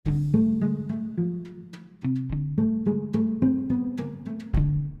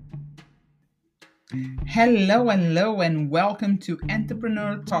Hello, and welcome to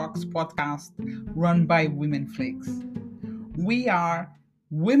Entrepreneur Talks podcast run by Women Flakes. We are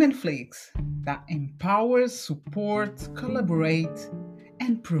Women Flakes that empowers, support, collaborate,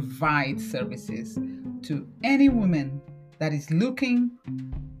 and provide services to any woman that is looking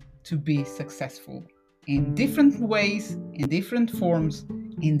to be successful in different ways, in different forms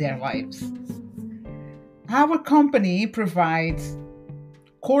in their lives. Our company provides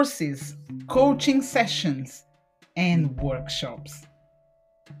courses, coaching sessions, and workshops.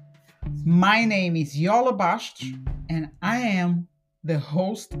 My name is Yola Bast, and I am the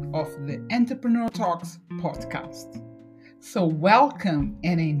host of the Entrepreneur Talks podcast. So, welcome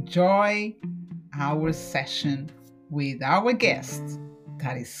and enjoy our session with our guest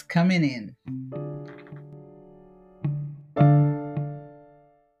that is coming in.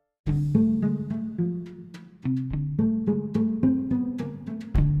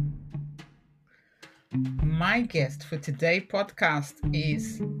 My guest for today's podcast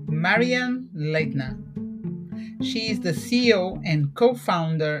is Marianne Leitner. She is the CEO and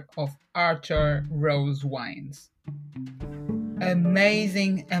co-founder of Archer Rose Wines.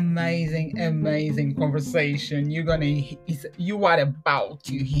 Amazing conversation you are about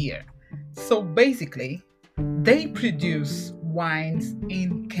to hear. So basically, they produce wines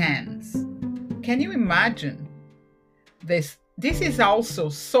in cans. Can you imagine this? This is also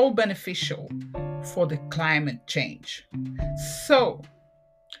so beneficial for the climate change. So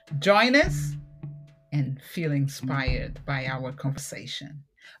join us and feel inspired by our conversation.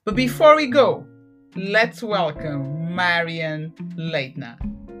 But before we go, let's welcome Marianne Leitner.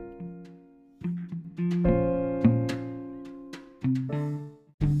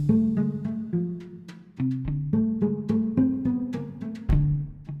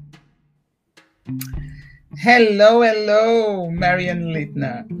 Hello, Marianne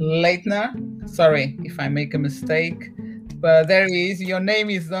Leitner. Leitner, sorry if I make a mistake, but there it is. Your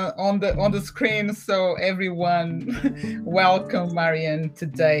name is on the screen, so everyone, welcome Marianne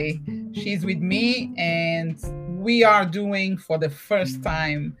today. She's with me, and we are doing for the first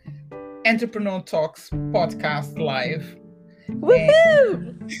time Entrepreneur Talks podcast live.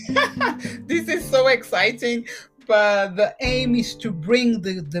 Woohoo! This is so exciting. But the aim is to bring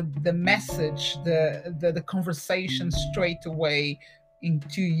the message, the conversation straight away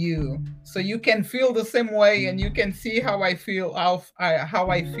into you, so you can feel the same way, and you can see how I feel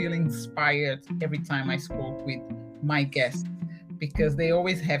inspired every time I spoke with my guests, because they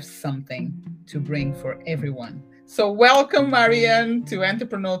always have something to bring for everyone. So welcome, Marianne, to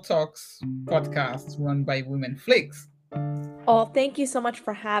Entrepreneur Talks podcast run by Women Flakes. Oh, thank you so much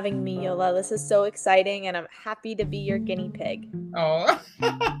for having me, Yola. This is so exciting, and I'm happy to be your guinea pig. Oh,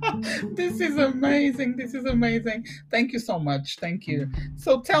 this is amazing. Thank you so much. Thank you.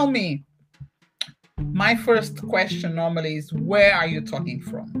 So tell me, my first question normally is, where are you talking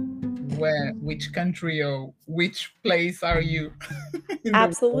from? Which country or which place are you?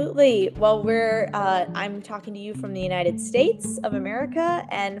 Absolutely. Well, I'm talking to you from the United States of America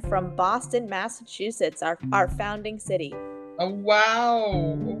and from Boston, Massachusetts, our founding city. Oh,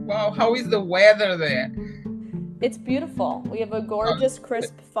 wow. How is the weather there? It's beautiful. We have a gorgeous,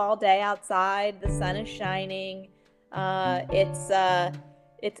 crisp fall day outside. The sun is shining. There's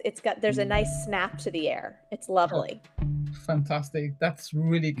a nice snap to the air. It's lovely. Oh, fantastic. That's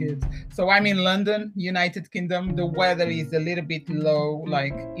really good. So I'm in London, United Kingdom. The weather is a little bit low,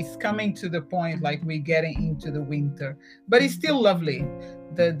 like it's coming to the point like we're getting into the winter, but it's still lovely.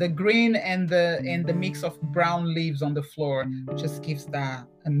 The green and the mix of brown leaves on the floor just gives that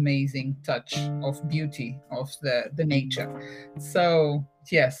amazing touch of beauty of the nature. So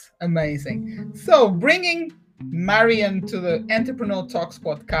yes, amazing. So bringing Marianne to the Entrepreneur Talks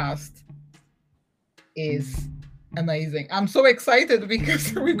podcast is amazing. I'm so excited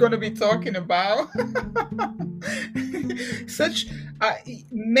because we're going to be talking about such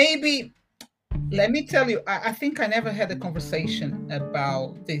maybe let me tell you, I think I never had a conversation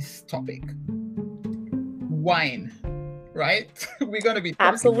about this topic. Wine, right? We're going to be talking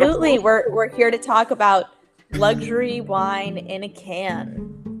absolutely. We're here to talk about luxury wine in a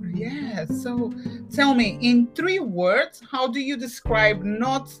can. Yeah. So tell me, in 3 words, how do you describe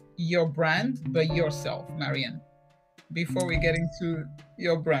not your brand but yourself, Marianne? Before we get into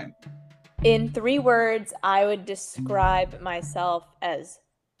your brand. In 3 words, I would describe myself as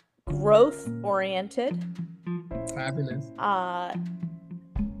growth oriented. Fabulous.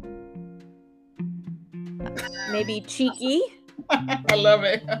 Maybe cheeky. I love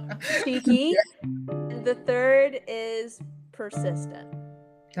it. Cheeky. Yeah. And the third is persistent.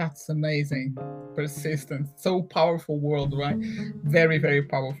 That's amazing. Persistence. So powerful world, right? Very, very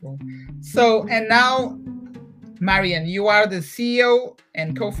powerful. So, and now, Marian, you are the CEO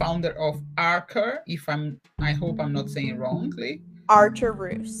and co-founder of Archer. I hope I'm not saying wrongly. Archer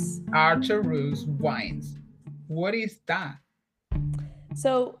Roos. Archer Roos Wines. What is that?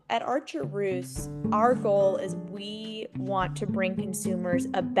 So at Archer Roos, our goal is we want to bring consumers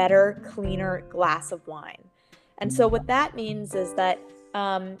a better, cleaner glass of wine. And so what that means is that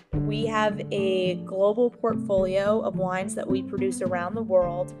we have a global portfolio of wines that we produce around the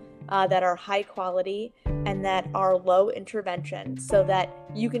world that are high quality and that are low intervention so that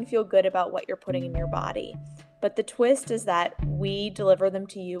you can feel good about what you're putting in your body. But the twist is that we deliver them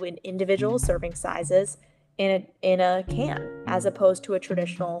to you in individual serving sizes in a can as opposed to a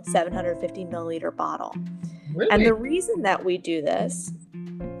traditional 750 milliliter bottle. Really? And the reason that we do this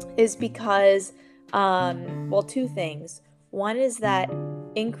is because, well, two things. One is that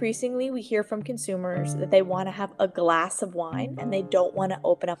increasingly we hear from consumers that they want to have a glass of wine and they don't want to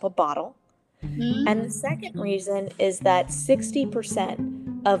open up a bottle. Mm. And the second reason is that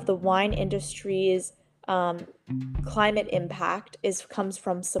 60% of the wine industry's climate impact comes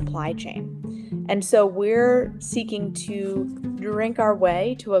from supply chain. And so we're seeking to drink our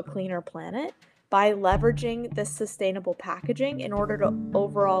way to a cleaner planet by leveraging this sustainable packaging in order to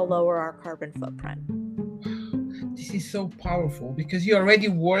overall lower our carbon footprint. This is so powerful because you're already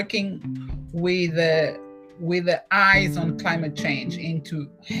working with the eyes on climate change and to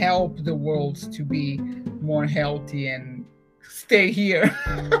help the world to be more healthy and stay here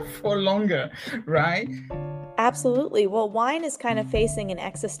for longer, right? Absolutely. Well, wine is kind of facing an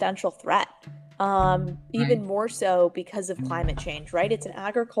existential threat, even more so because of climate change, right? It's an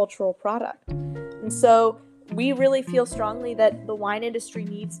agricultural product. And so we really feel strongly that the wine industry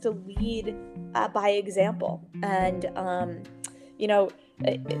needs to lead by example. And,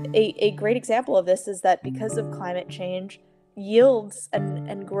 a great example of this is that because of climate change, yields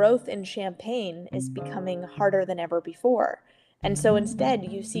and growth in champagne is becoming harder than ever before. And so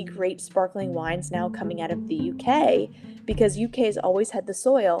instead, you see great sparkling wines now coming out of the UK because UK's always had the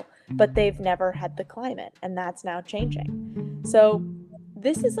soil, but they've never had the climate, and that's now changing. So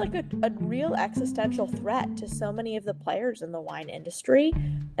this is like a real existential threat to so many of the players in the wine industry,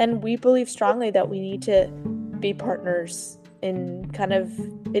 and we believe strongly that we need to be partners in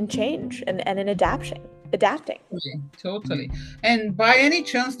change and in adapting. Totally. And by any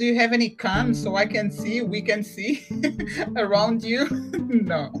chance, do you have any cans so we can see around you?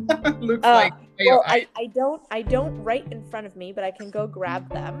 No. Looks like well, I don't right in front of me, but I can go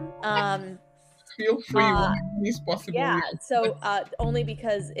grab them. Feel free when it's possible. Yeah, so only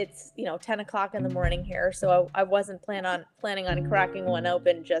because it's 10 o'clock in the morning here, so I wasn't planning on cracking one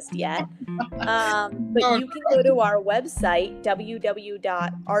open just yet. But you can go to our website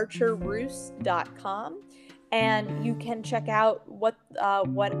www.archerroos.com and you can check out what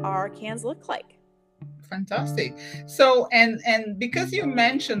our cans look like. Fantastic. So and because you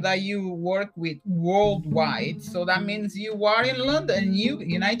mentioned that you work with worldwide, so that means you are in London,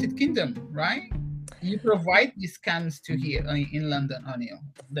 United Kingdom, right? You provide these cans to here in London, O'Neill.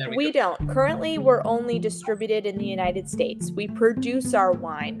 We don't. Currently, we're only distributed in the United States. We produce our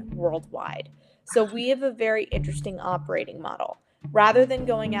wine worldwide. So we have a very interesting operating model. Rather than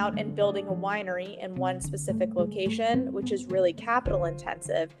going out and building a winery in one specific location, which is really capital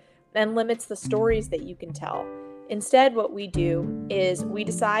intensive and limits the stories that you can tell. Instead, what we do is we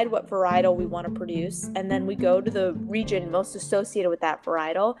decide what varietal we want to produce, and then we go to the region most associated with that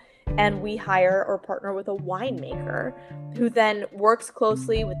varietal, and we hire or partner with a winemaker who then works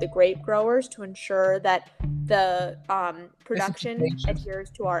closely with the grape growers to ensure that the production adheres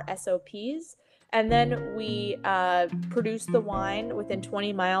to our SOPs. And then we produce the wine within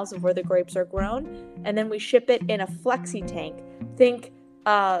 20 miles of where the grapes are grown, and then we ship it in a flexi tank. Think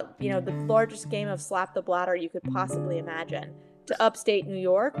the largest game of slap the bladder you could possibly imagine, to upstate New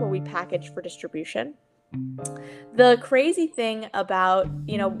York, where we package for distribution. The crazy thing about,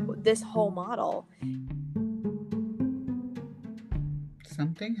 this whole model.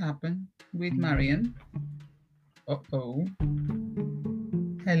 Something happened with Marian. Uh-oh.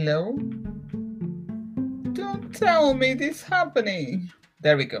 Hello? Don't tell me this happening.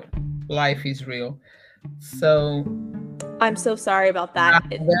 There we go. Life is real. So I'm so sorry about that.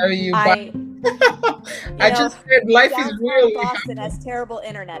 I just said life is real. Boston has terrible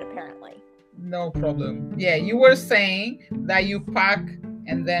internet, apparently. No problem. Yeah, you were saying that you pack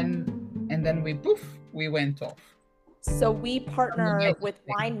and then we went off. So we partner with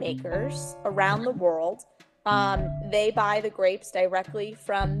winemakers around the world. They buy the grapes directly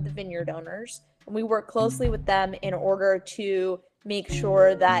from the vineyard owners, and we work closely with them in order to make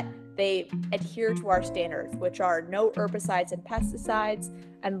sure that they adhere to our standards, which are no herbicides and pesticides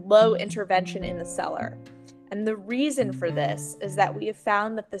and low intervention in the cellar. And the reason for this is that we have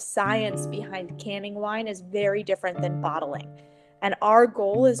found that the science behind canning wine is very different than bottling. And our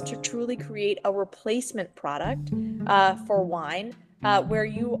goal is to truly create a replacement product for wine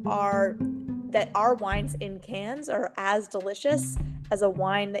that our wines in cans are as delicious as a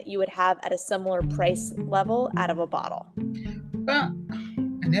wine that you would have at a similar price level out of a bottle. But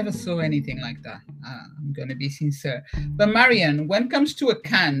I never saw anything like that. I'm going to be sincere. But Marian, when it comes to a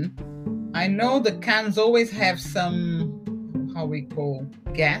can, I know the cans always have some, how we call,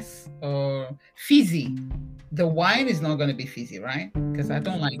 gas or fizzy. The wine is not going to be fizzy, right? Because I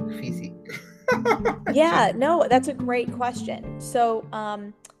don't like fizzy. Yeah, no, that's a great question. So,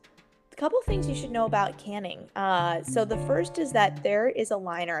 a couple things you should know about canning. So the first is that there is a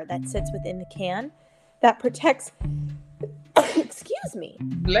liner that sits within the can that protects, excuse me,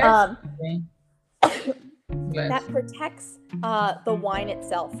 Bless me. that protects the wine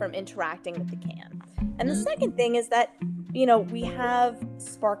itself from interacting with the can. And the second thing is that, we have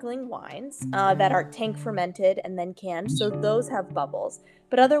sparkling wines that are tank fermented and then canned, so those have bubbles.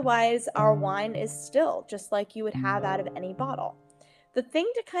 But otherwise, our wine is still just like you would have out of any bottle. The thing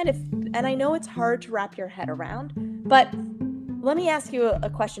to and I know it's hard to wrap your head around, but let me ask you a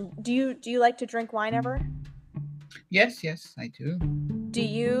question. Do you like to drink wine ever? Yes, I do. Do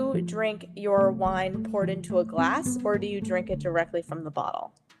you drink your wine poured into a glass, or do you drink it directly from the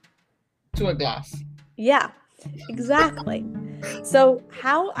bottle? To a glass. Yeah, exactly. So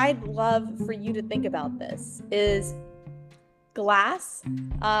how I'd love for you to think about this is glass,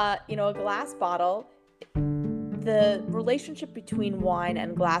 a glass bottle. The relationship between wine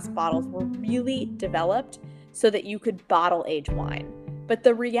and glass bottles were really developed so that you could bottle age wine. But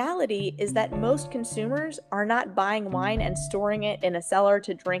the reality is that most consumers are not buying wine and storing it in a cellar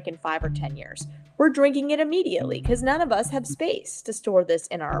to drink in 5 or 10 years. We're drinking it immediately because none of us have space to store this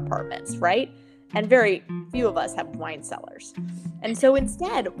in our apartments, right? And very few of us have wine cellars. And so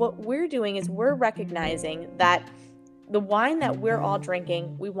instead, what we're doing is we're recognizing that the wine that we're all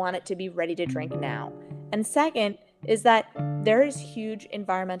drinking, we want it to be ready to drink now. And second is that there is huge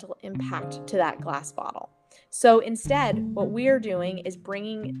environmental impact to that glass bottle. So instead, what we are doing is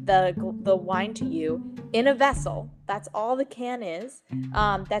bringing the wine to you in a vessel. That's all the can is.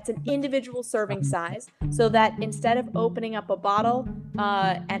 That's an individual serving size, so that instead of opening up a bottle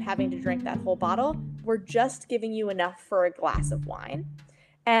and having to drink that whole bottle, we're just giving you enough for a glass of wine.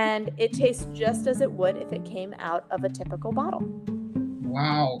 And it tastes just as it would if it came out of a typical bottle.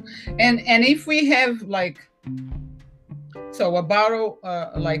 Wow. And if we have so a bottle,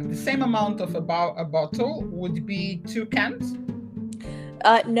 like the same amount of a bottle would be 2 cans?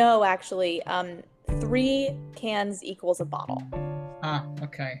 No, actually, 3 cans equals a bottle.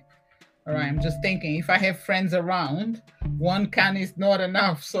 Okay. All right. I'm just thinking, if I have friends around, 1 can is not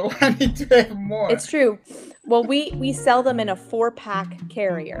enough, so I need to have more. It's true. Well, we sell them in a 4-pack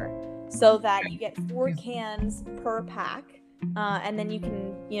carrier, so that you get 4 cans per pack, and then you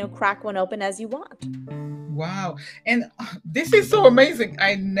can, crack one open as you want. Wow. And this is so amazing.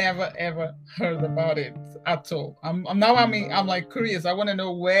 I never ever heard about it at all. I'm like curious. I want to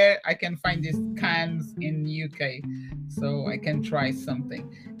know where I can find these cans in UK so I can try something.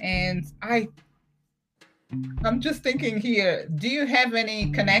 And I'm just thinking here, do you have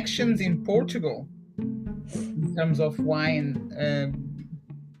any connections in Portugal in terms of wine?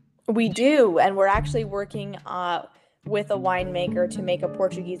 We do, and we're actually working with a winemaker to make a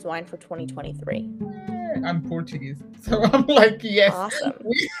Portuguese wine for 2023. I'm Portuguese, so I'm like, yes, awesome.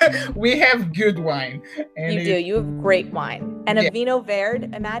 We have good wine. And you do. You have great wine. And a Vinho Verde,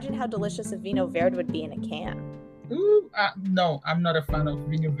 imagine how delicious a Vinho Verde would be in a can. Ooh, no, I'm not a fan of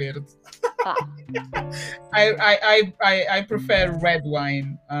Vinho Verde. I prefer red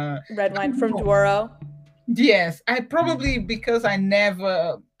wine. Red wine from Douro? Yes, because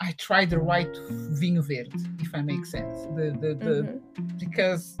I tried the right Vinho Verde, if I make sense.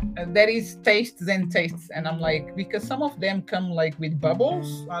 Because there is tastes and tastes, and I'm like, because some of them come like with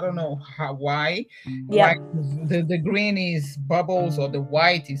bubbles. I don't know why. Yeah. The green is bubbles or the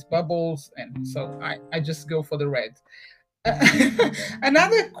white is bubbles, and so I just go for the red.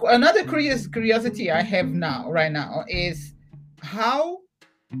 Another curiosity I have right now is how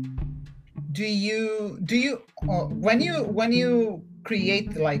do you when you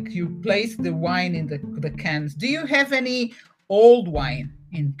create, like, you place the wine in the cans, do you have any old wine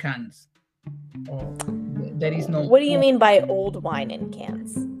in cans, or there is no? What do you mean by old wine in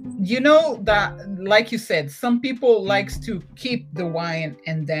cans? You know that, like you said, some people likes to keep the wine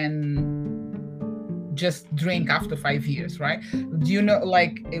and then just drink after 5 years, right? Do you know,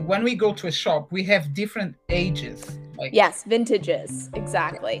 like when we go to a shop, we have different ages. Like, Yes, vintages,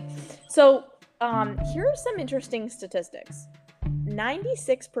 exactly. So here are some interesting statistics.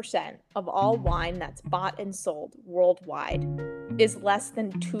 96% of all wine that's bought and sold worldwide is less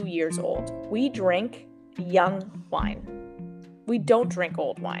than 2 years old. We drink young wine. We don't drink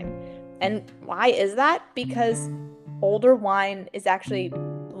old wine. And why is that? Because older wine is actually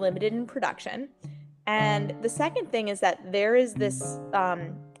limited in production. And the second thing is that there is this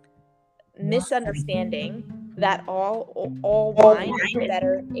misunderstanding that all wine is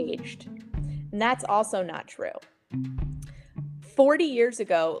better aged. And that's also not true. 40 years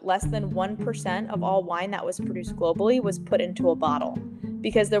ago, less than 1% of all wine that was produced globally was put into a bottle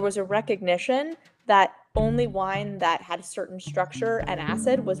because there was a recognition that only wine that had a certain structure and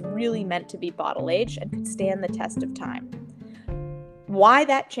acid was really meant to be bottle aged and could stand the test of time. Why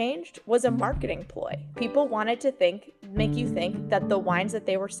that changed was a marketing ploy. People wanted to make you think that the wines that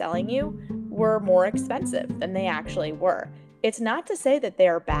they were selling you were more expensive than they actually were. It's not to say that they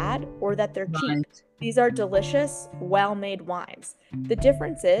are bad or that they're cheap. right. These are delicious, well-made wines. The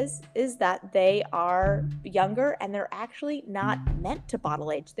difference is that they are younger and they're actually not meant to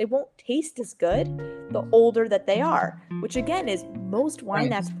bottle age. They won't taste as good the older that they are, which again is most wine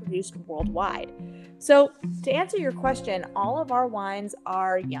Right. that's produced worldwide. So to answer your question, all of our wines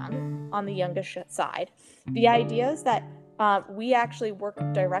are young, on the youngest side. The idea is that we actually work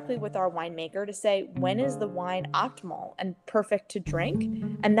directly with our winemaker to say when is the wine optimal and perfect to drink,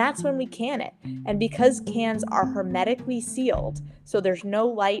 and that's when we can it. And because cans are hermetically sealed, so there's no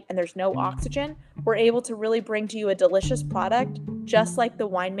light and there's no oxygen, we're able to really bring to you a delicious product just like the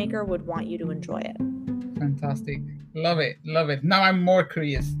winemaker would want you to enjoy it. Fantastic. Love it. Love it. Now I'm more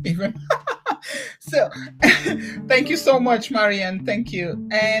curious even. So thank you so much, Marianne. Thank you.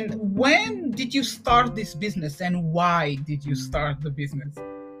 And when did you start this business and why did you start the business?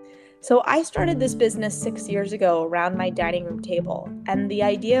 So I started this business 6 years ago around my dining room table, and the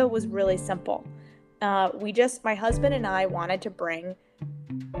idea was really simple. My husband and I wanted to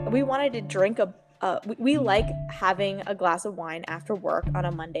drink we like having a glass of wine after work on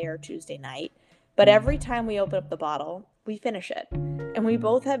a Monday or Tuesday night, but every time we open up the bottle, we finish it. And we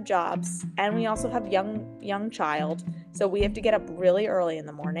both have jobs, and we also have young child, so we have to get up really early in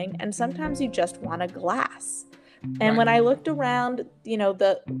the morning, and sometimes you just want a glass. And when I looked around,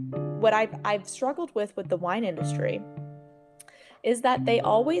 what I've struggled with the wine industry is that they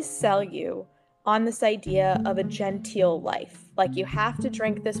always sell you on this idea of a genteel life. Like you have to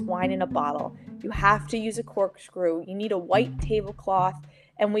drink this wine in a bottle, you have to use a corkscrew, you need a white tablecloth,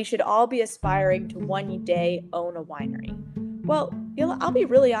 and we should all be aspiring to one day own a winery. Well, I'll be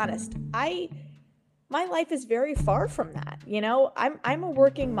really honest. My life is very far from that. I'm a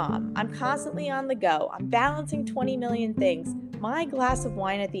working mom. I'm constantly on the go. I'm balancing 20 million things. My glass of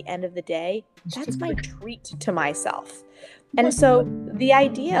wine at the end of the day, that's my treat to myself. And so the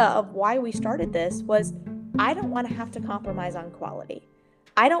idea of why we started this was I don't want to have to compromise on quality.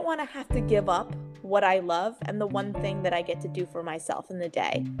 I don't want to have to give up what I love and the one thing that I get to do for myself in the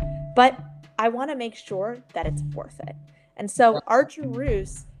day. But I want to make sure that it's worth it. And so Archer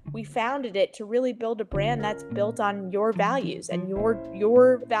Roos, we founded it to really build a brand that's built on your values, and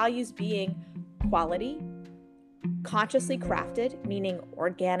your values being quality, consciously crafted, meaning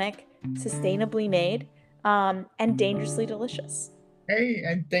organic, sustainably made, and dangerously delicious. Hey,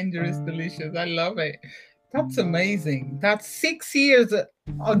 and dangerous delicious. I love it. That's amazing. That's 6 years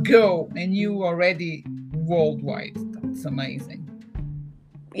ago, and you already worldwide. That's amazing.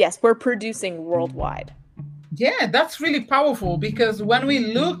 Yes, we're producing worldwide. Yeah, that's really powerful because when we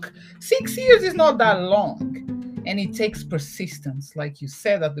look, 6 years is not that long. And it takes persistence, like you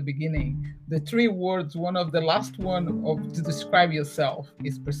said at the beginning. The 3 words, one of the last one to describe yourself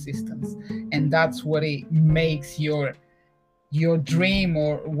is persistence. And that's what it makes your dream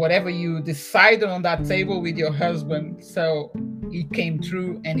or whatever you decided on that table with your husband. So it came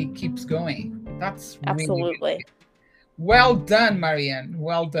true and it keeps going. That's absolutely. Really well done, Marianne.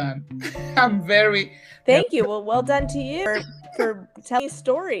 Well done. I'm very... Thank you. Well done to you for telling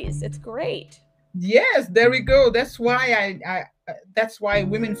stories. It's great. Yes, there we go. That's why that's why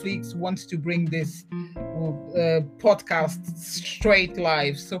Women Flix wants to bring this podcast straight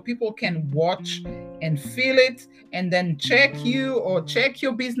live so people can watch and feel it and then check you or check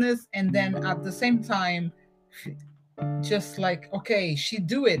your business, and then at the same time just like, okay, she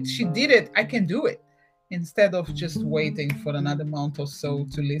did it, I can do it, instead of just waiting for another month or so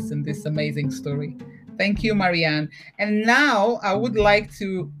to listen this amazing story. Thank you, Marianne. And now I would like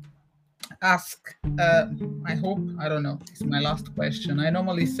to ask, I hope, I don't know, it's my last question. I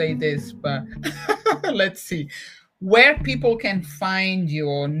normally say this, but let's see. Where people can find you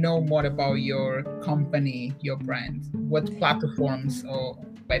or know more about your company, your brand, what platforms or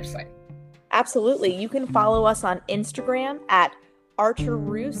website? Absolutely. You can follow us on Instagram at Archer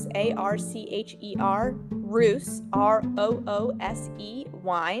Roose, Archer, Roose, Roose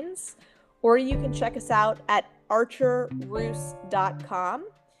Wines, or you can check us out at archerroose.com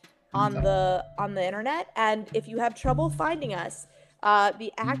on the internet. And if you have trouble finding us,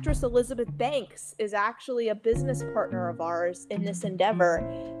 the actress Elizabeth Banks is actually a business partner of ours in this endeavor.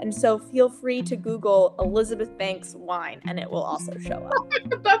 And so feel free to Google Elizabeth Banks wine and it will also show up.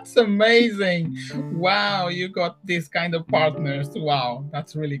 That's amazing. Wow, you got these kind of partners. Wow,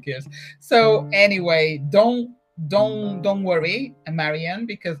 that's really good. So anyway, don't worry, Marianne,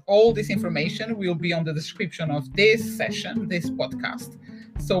 because all this information will be on the description of this session, this podcast.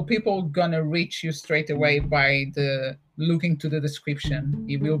 So people gonna reach you straight away by the looking to the description.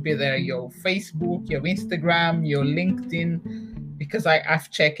 It will be there, your Facebook, your Instagram, your LinkedIn, because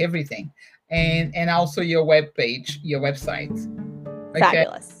I've checked everything. And also your webpage, your website. Okay.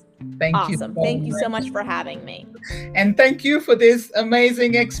 Fabulous. Thank awesome. you. Thank you so much for having me. And thank you for this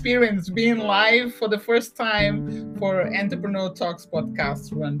amazing experience being live for the first time for Entrepreneur Talks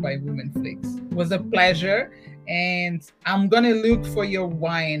podcast run by WomenFlix. It was a pleasure. And I'm going to look for your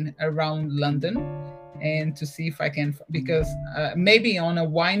wine around London and to see if I can, because maybe on a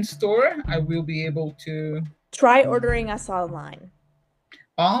wine store, I will be able to. Try ordering us online.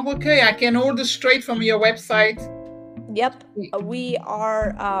 Oh, okay. I can order straight from your website. Yep. We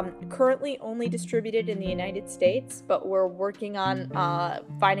are currently only distributed in the United States, but we're working on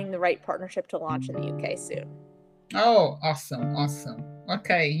finding the right partnership to launch in the UK soon. Oh, awesome. Awesome.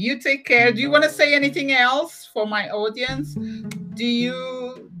 Okay. You take care. Do you want to say anything else for my audience?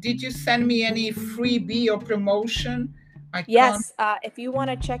 Did you send me any freebie or promotion? Yes. If you want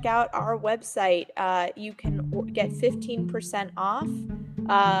to check out our website, you can get 15% off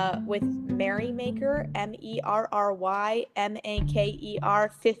with Merrymaker, MERRYMAKER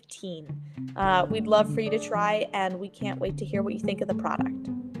 15. We'd love for you to try, and we can't wait to hear what you think of the product.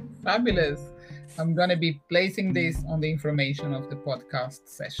 Fabulous. I'm going to be placing this on the information of the podcast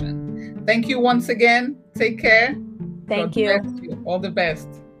session. Thank you once again. Take care. Thank God you. bless you. All the best.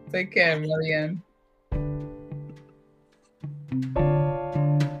 Take care, Marianne.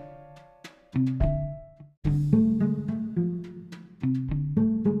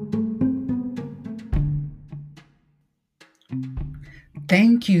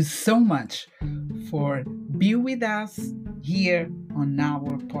 Thank you so much for being with us here on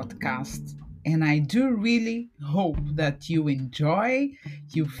our podcast. And I do really hope that you enjoy,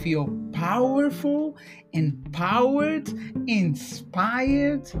 you feel powerful, empowered,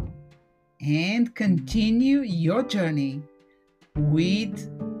 inspired, and continue your journey with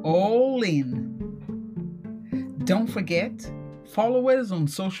All In. Don't forget, follow us on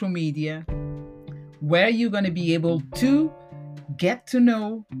social media, where you're going to be able to get to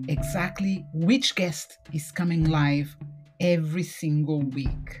know exactly which guest is coming live every single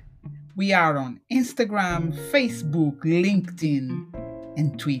week. We are on Instagram, Facebook, LinkedIn,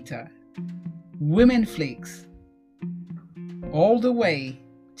 and Twitter. WomenFlix, all the way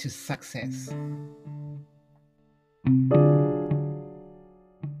to success.